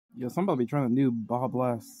Yeah, somebody be trying to new Baja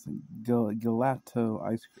Blast Gelato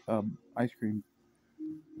ice cream.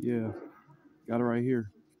 Yeah, got it right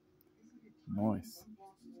here. Nice.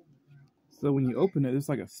 So when you open it, it's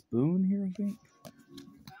like a spoon here, I think.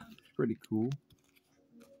 It's pretty cool.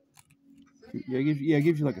 Yeah, it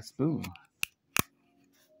gives you like a spoon.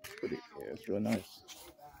 Yeah, it's really nice.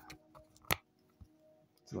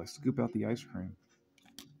 To like scoop out the ice cream.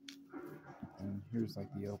 And here's like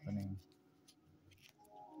the opening.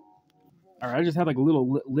 All right, I just had like a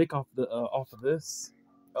little lick off of this.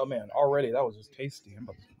 Oh man, already that was just tasty.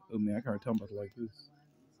 Oh man, I can't tell I'm about to like this.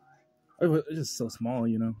 It's just so small,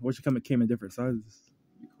 you know. I wish it came in different sizes.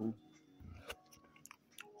 Be cool.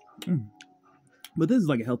 Mm. But this is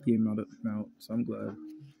like a healthy amount, so I'm glad.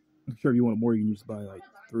 I'm sure if you want more, you can just buy like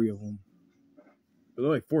 3 of them. But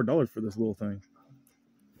they're like $4 for this little thing.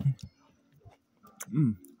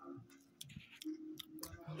 Mm.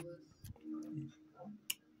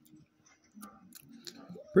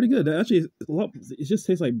 Pretty good. Actually, it just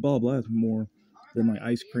tastes like Ball Blast more than like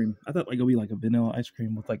ice cream. I thought like it'd be like a vanilla ice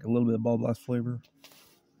cream with like a little bit of Ball Blast flavor.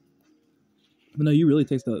 But no, you really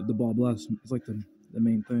taste the Ball Blast. It's like the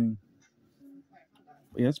main thing.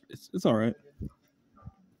 But yeah, it's all right.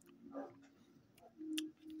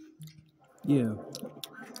 Yeah.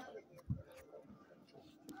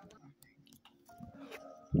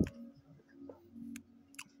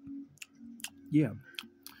 Yeah.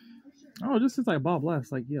 Oh, it just tastes like Ball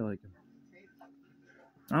Blast. Like yeah, like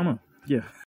I don't know. Yeah.